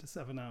different to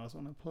 7 hours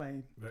on a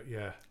plane. But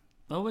yeah.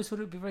 I always thought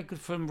it would be very good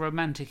for a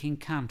romantic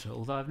encounter,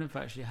 although I've never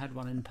actually had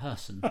one in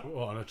person.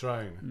 What, on a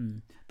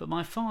train? But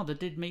my father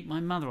did meet my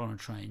mother on a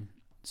train,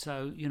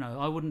 so, you know,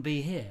 I wouldn't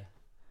be here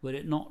were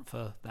it not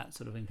for that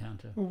sort of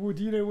encounter. Well,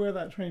 do you know where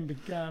that train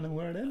began and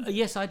where it ended?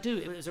 Yes, I do.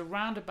 It was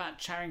around about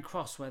Charing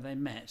Cross where they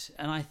met,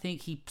 and I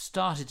think he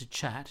started to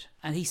chat,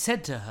 and he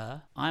said to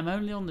her, "I'm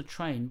only on the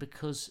train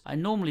because I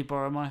normally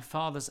borrow my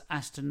father's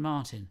Aston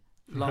Martin."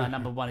 Lie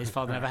number one, his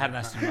father never had an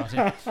Aston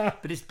Martin,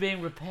 but it's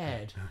being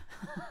repaired.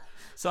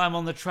 So I'm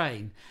on the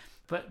train.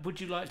 But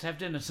would you like to have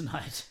dinner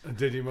tonight? And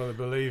did your mother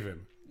believe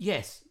him?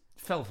 Yes,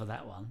 fell for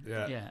that one.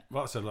 Yeah.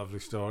 Well, that's a lovely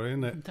story,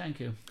 isn't it? Thank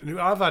you.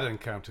 I've had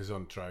encounters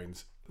on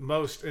trains.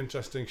 Most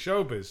interesting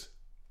showbiz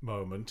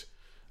moment.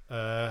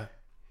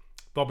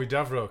 Bobby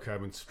Davro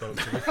came and spoke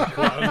to me for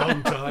quite a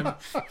long time.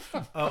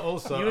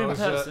 Also, You in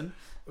person?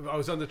 I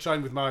was on the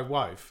train with my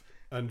wife,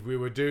 and we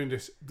were doing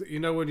this.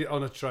 You know, when you're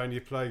on a train, you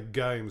play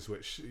games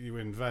which you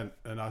invent.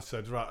 And I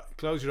said, right,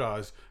 close your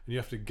eyes, and you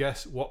have to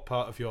guess what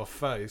part of your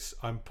face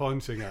I'm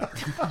pointing at.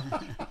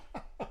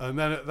 And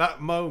then at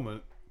that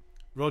moment,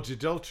 Roger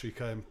Daltrey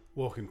came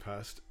walking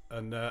past,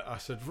 and I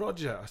said,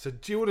 Roger,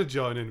 do you want to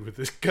join in with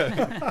this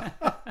game?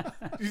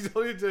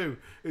 All you do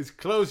is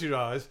close your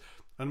eyes,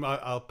 and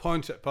I'll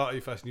point at part of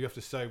your face, and you have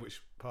to say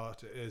which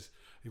part it is.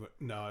 He went,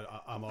 no,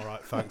 I'm all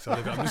right, thanks.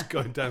 I'm just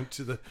going down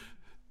to the...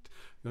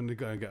 I'm going to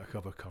go and get a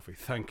cup of coffee.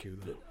 Thank you.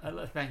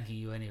 Thanking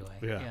you anyway.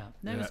 Yeah.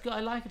 No, it's good.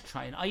 I like a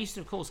train. I used to,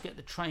 of course, get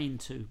the train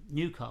to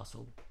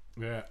Newcastle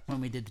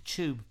when we did the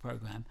Tube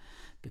programme,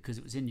 because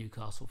it was in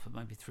Newcastle for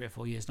maybe 3 or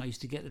 4 years, and I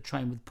used to get the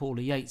train with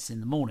Paula Yates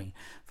in the morning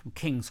from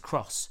King's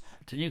Cross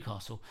to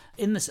Newcastle.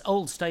 In this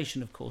old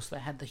station, of course, they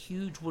had the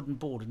huge wooden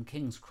board in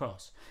King's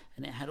Cross,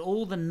 and it had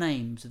all the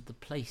names of the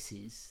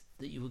places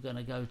that you were going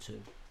to go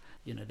to.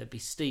 You know, there'd be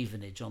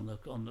Stevenage on the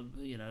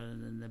you know,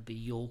 and then there'd be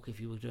York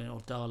if you were doing, or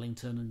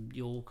Darlington and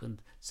York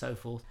and so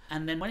forth.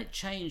 And then when it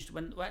changed,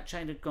 when that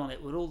train had gone,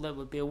 there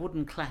would be a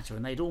wooden clatter,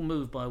 and they'd all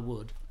move by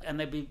wood, and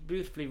they'd be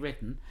beautifully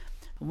written.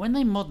 And when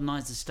they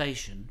modernised the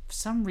station, for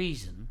some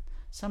reason,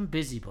 some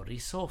busybody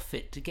saw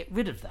fit to get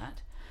rid of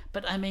that.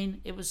 But I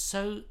mean, it was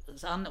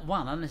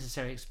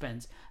unnecessary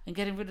expense, and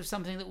getting rid of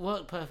something that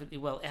worked perfectly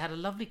well. It had a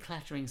lovely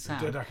clattering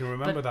sound. It did, I can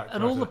remember that.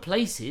 And all the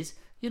places,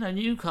 you know,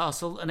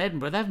 Newcastle and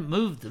Edinburgh, they haven't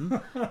moved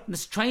them. And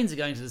the trains are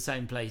going to the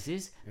same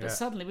places, but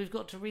suddenly we've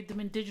got to read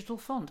them in digital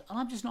font, and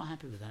I'm just not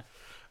happy with that.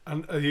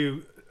 And are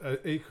you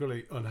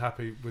equally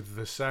unhappy with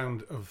the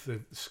sound of the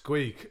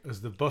squeak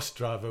as the bus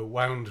driver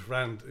wound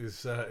round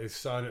his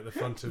sign at the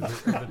front of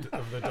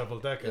the double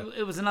decker?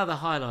 It was another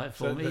highlight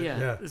for me.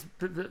 Yeah.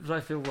 That I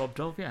feel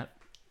robbed of. Yeah.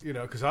 You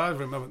know, because I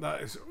remember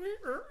that is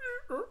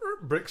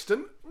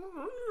Brixton,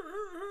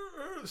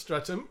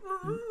 Streatham.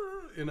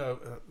 You know,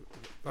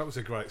 that was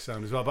a great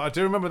sound as well. But I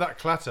do remember that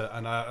clatter,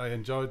 and I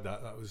enjoyed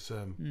that. That was.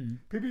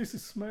 People used to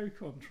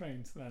smoke on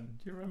trains then.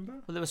 Do you remember?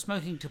 Well, there were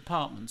smoking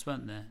compartments,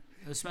 weren't there?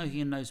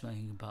 Smoking and no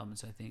smoking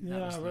compartments, I think.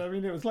 Yeah, but I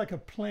mean, it was like a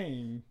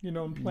plane.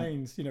 On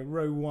planes,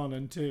 row 1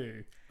 and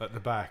 2. At the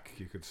back,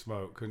 you could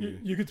smoke, couldn't you?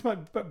 You could smoke,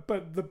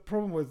 but the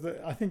problem was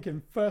that I think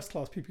in first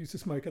class people used to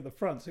smoke at the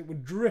front, so it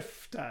would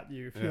drift at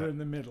you if you were in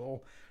the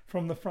middle,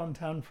 from the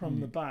front and from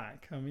the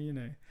back. I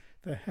mean,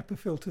 the HEPA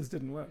filters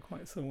didn't work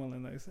quite so well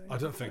in those days. I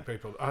don't think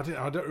people. I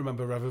don't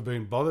remember ever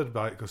being bothered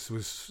by it because there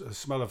was a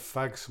smell of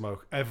fag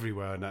smoke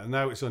everywhere now.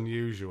 Now it's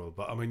unusual,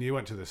 but I mean, you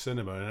went to the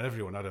cinema and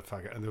everyone had a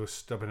faggot, and they were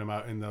stubbing them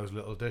out in those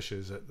little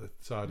dishes at the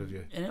side of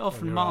you. And it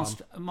often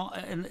masked,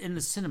 in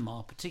the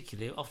cinema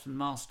particularly, it often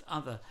masked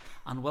other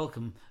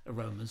unwelcome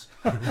aromas.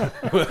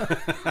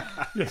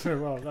 Yes,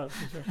 well, that's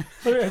for sure.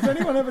 But has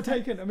anyone ever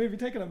taken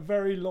a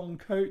very long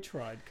coach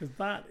ride? Because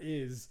that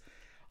is.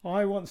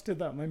 I once did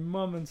that. My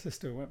mum and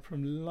sister went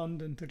from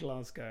London to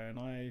Glasgow, and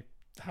I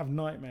have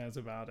nightmares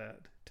about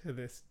it to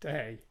this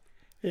day.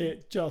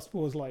 It just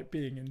was like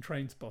being in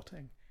Train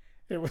Spotting.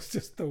 It was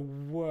just the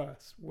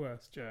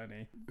worst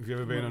journey. Have you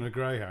ever been on a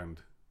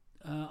Greyhound?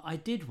 I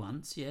did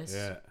once, yes.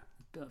 Yeah.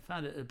 But I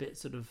found it a bit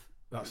sort of...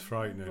 That's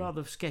frightening.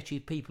 Rather sketchy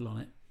people on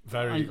it.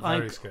 Very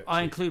sketchy.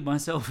 I include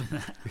myself in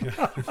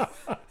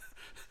that.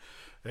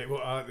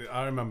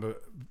 I remember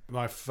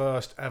my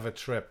first ever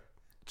trip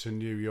to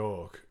New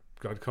York.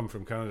 I'd come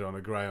from Canada on a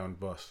Greyhound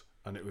bus,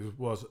 and it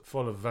was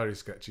full of very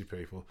sketchy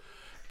people.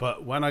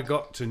 But when I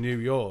got to New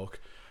York,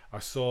 I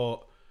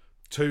saw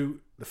the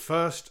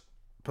first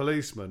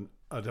policemen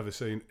I'd ever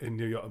seen in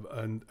New York,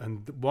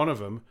 and one of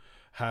them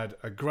had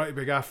a great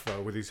big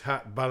afro with his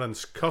hat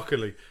balanced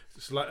cockily,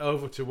 like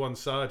over to one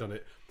side on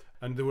it,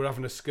 and they were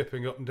having a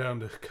skipping up and down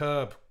the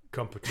curb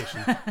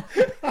competition.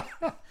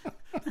 I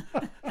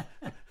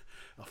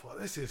thought,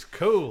 this is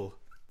cool.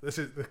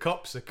 The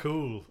cops are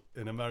cool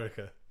in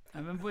America. I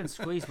remember when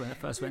Squeeze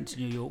first went to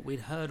New York, we'd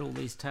heard all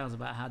these tales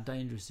about how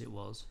dangerous it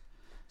was.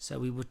 So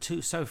we were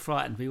so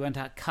frightened, we went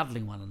out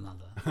cuddling one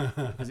another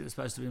because it was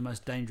supposed to be the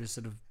most dangerous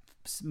sort of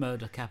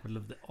murder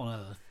capital on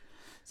earth.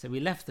 So we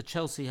left the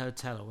Chelsea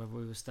Hotel or wherever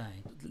we were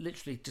staying,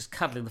 literally just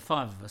cuddling, the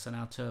 5 of us and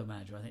our tour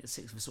manager, I think the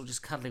 6 of us, all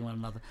just cuddling one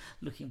another,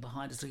 looking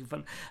behind us, looking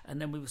front. And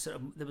then we were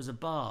there was a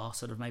bar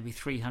sort of maybe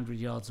 300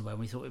 yards away, and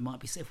we thought it might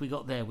be, if we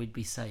got there, we'd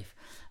be safe.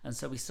 And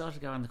so we started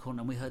to go around the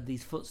corner, and we heard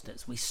these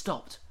footsteps. We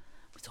stopped.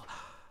 We thought,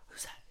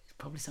 who's that? It's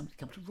probably somebody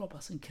come to rob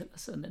us and kill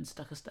us, and then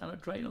stuck us down a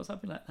drain or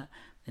something like that.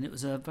 And it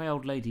was a very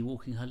old lady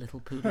walking her little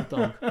poodle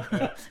dog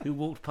who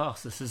walked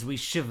past us as we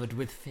shivered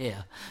with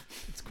fear.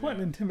 It's quite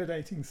an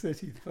intimidating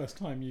city the first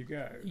time you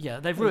go. Yeah,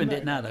 they've ruined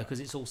it now though, because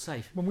it's all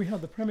safe. When we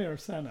had the premiere of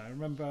Senna, I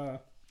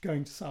remember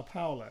going to Sao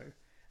Paulo,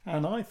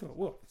 and I thought,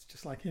 well, it's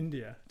just like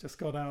India. Just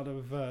got out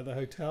of the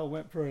hotel,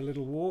 went for a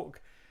little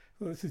walk.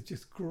 Well, this is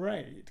just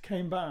great.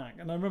 Came back,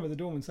 and I remember the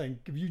doorman saying,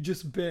 have you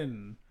just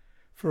been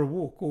for a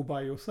walk all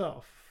by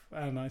yourself?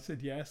 And I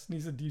said yes, and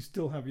he said, do you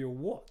still have your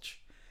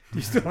watch? Do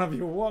you still have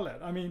your wallet?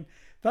 I mean,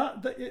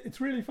 that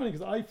it's really funny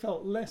because I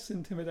felt less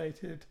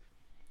intimidated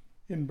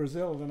in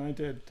Brazil than I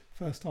did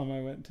first time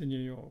I went to New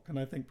York, and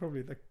I think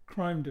probably the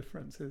crime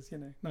difference is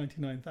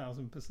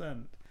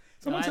 99,000%.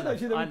 Someone said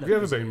actually, have you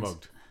ever been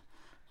mugged?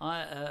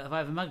 Have I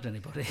ever mugged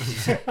anybody?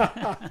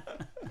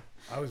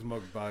 I was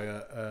mugged by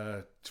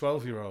a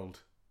 12-year-old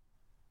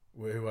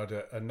who had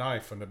a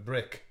knife and a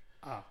brick,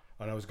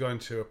 and I was going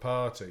to a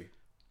party.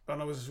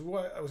 And I was in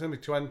my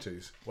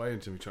 20s, way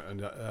into my 20s,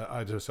 and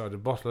I decided a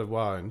bottle of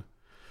wine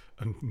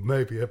and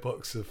maybe a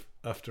box of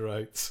After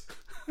Eights,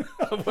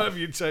 whatever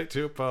you take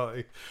to a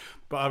party.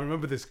 But I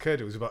remember this kid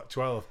who was about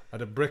 12,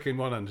 had a brick in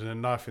one hand and a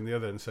knife in the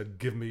other, and said,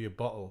 give me your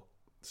bottle.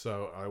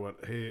 So I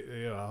went, here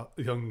you are,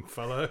 young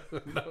fellow,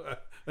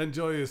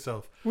 enjoy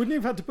yourself. Wouldn't you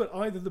have had to put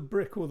either the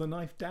brick or the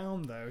knife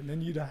down, though, and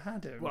then you'd have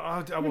had him? Well,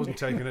 I wasn't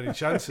taking any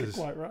chances.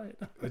 Quite right.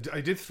 I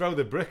did throw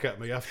the brick at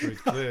me after he'd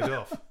cleared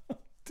off.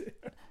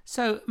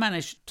 So,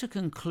 Manish, to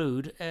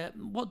conclude,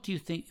 what do you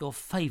think your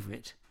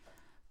favourite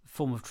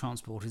form of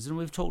transport is? And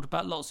we've talked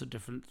about lots of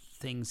different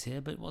things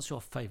here, but what's your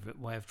favourite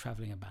way of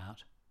travelling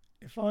about?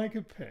 If I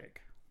could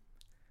pick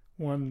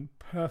one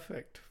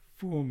perfect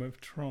form of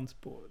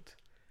transport,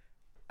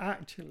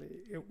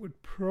 actually, it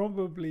would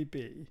probably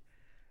be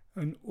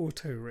an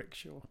auto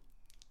rickshaw.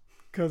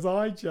 Because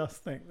I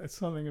just think there's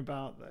something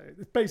about those.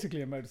 It's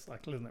basically a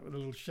motorcycle, isn't it, with a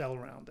little shell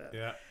around it.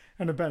 Yeah.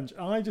 And a bench.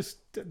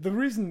 The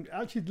reason,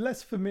 actually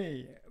less for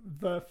me,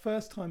 the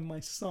first time my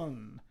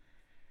son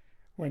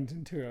went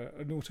into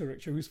an auto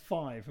rickshaw, he was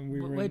 5, and we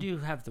were where do you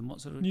have them?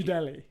 What sort of New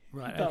Delhi.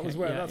 Right. That's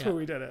where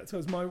we did it. So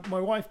it was my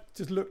wife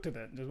just looked at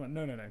it and just went,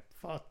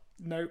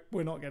 no,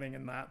 we're not getting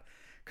in that.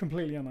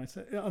 Completely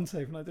unsafe. And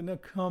I said, no,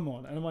 come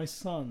on. And my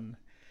son,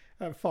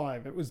 at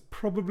 5, it was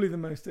probably the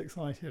most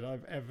excited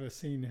I've ever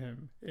seen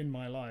him in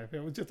my life.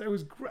 It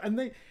was great.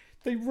 And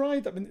they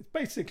ride them, and it's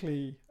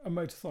basically a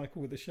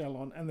motorcycle with a shell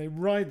on, and they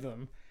ride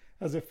them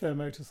as if they're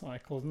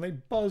motorcycles, and they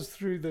buzz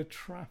through the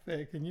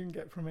traffic, and you can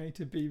get from A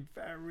to B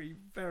very,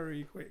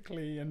 very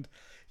quickly, and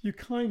you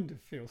kind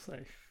of feel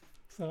safe.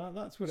 So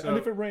that's what. And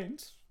if it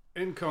rains,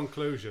 in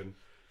conclusion,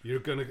 you're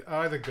going to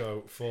either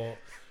go for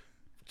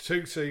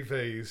 2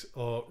 CVs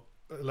or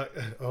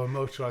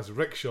motorised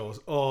rickshaws,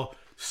 or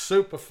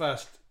super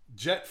fast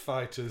jet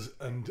fighters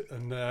and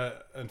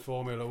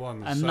Formula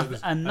Ones. And,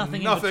 So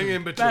nothing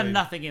in between. And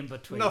nothing in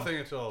between. Nothing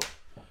at all.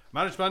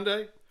 Manish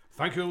Pandy,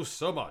 thank you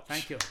so much.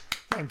 Thank you.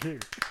 Thank you.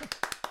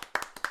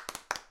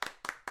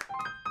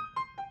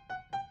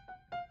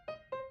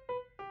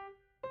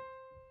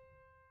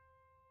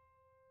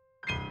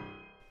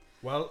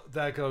 Well,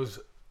 there goes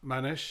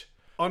Manish.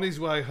 On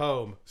his way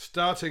home,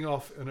 starting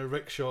off in a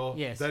rickshaw,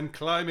 Yes. then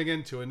climbing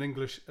into an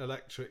English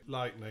Electric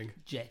Lightning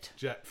Jet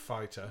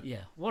fighter.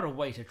 Yeah, what a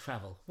way to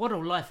travel. What a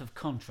life of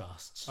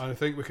contrasts. I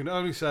think we can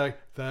only say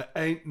there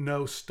ain't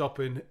no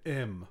stopping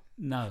him.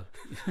 No.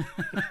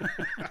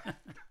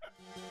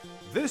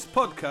 This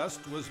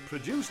podcast was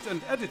produced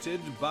and edited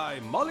by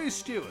Molly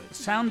Stewart.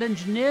 Sound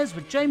engineers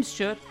were James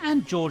Stewart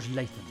and George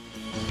Latham.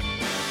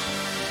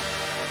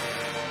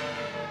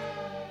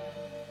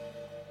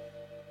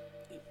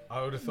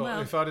 I would have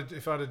thought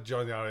if I'd have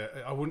joined the area,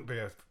 I wouldn't be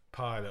a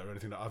pilot or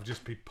anything. I'd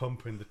just be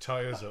pumping the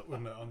tyres up,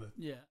 wouldn't it? On the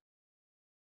Yeah.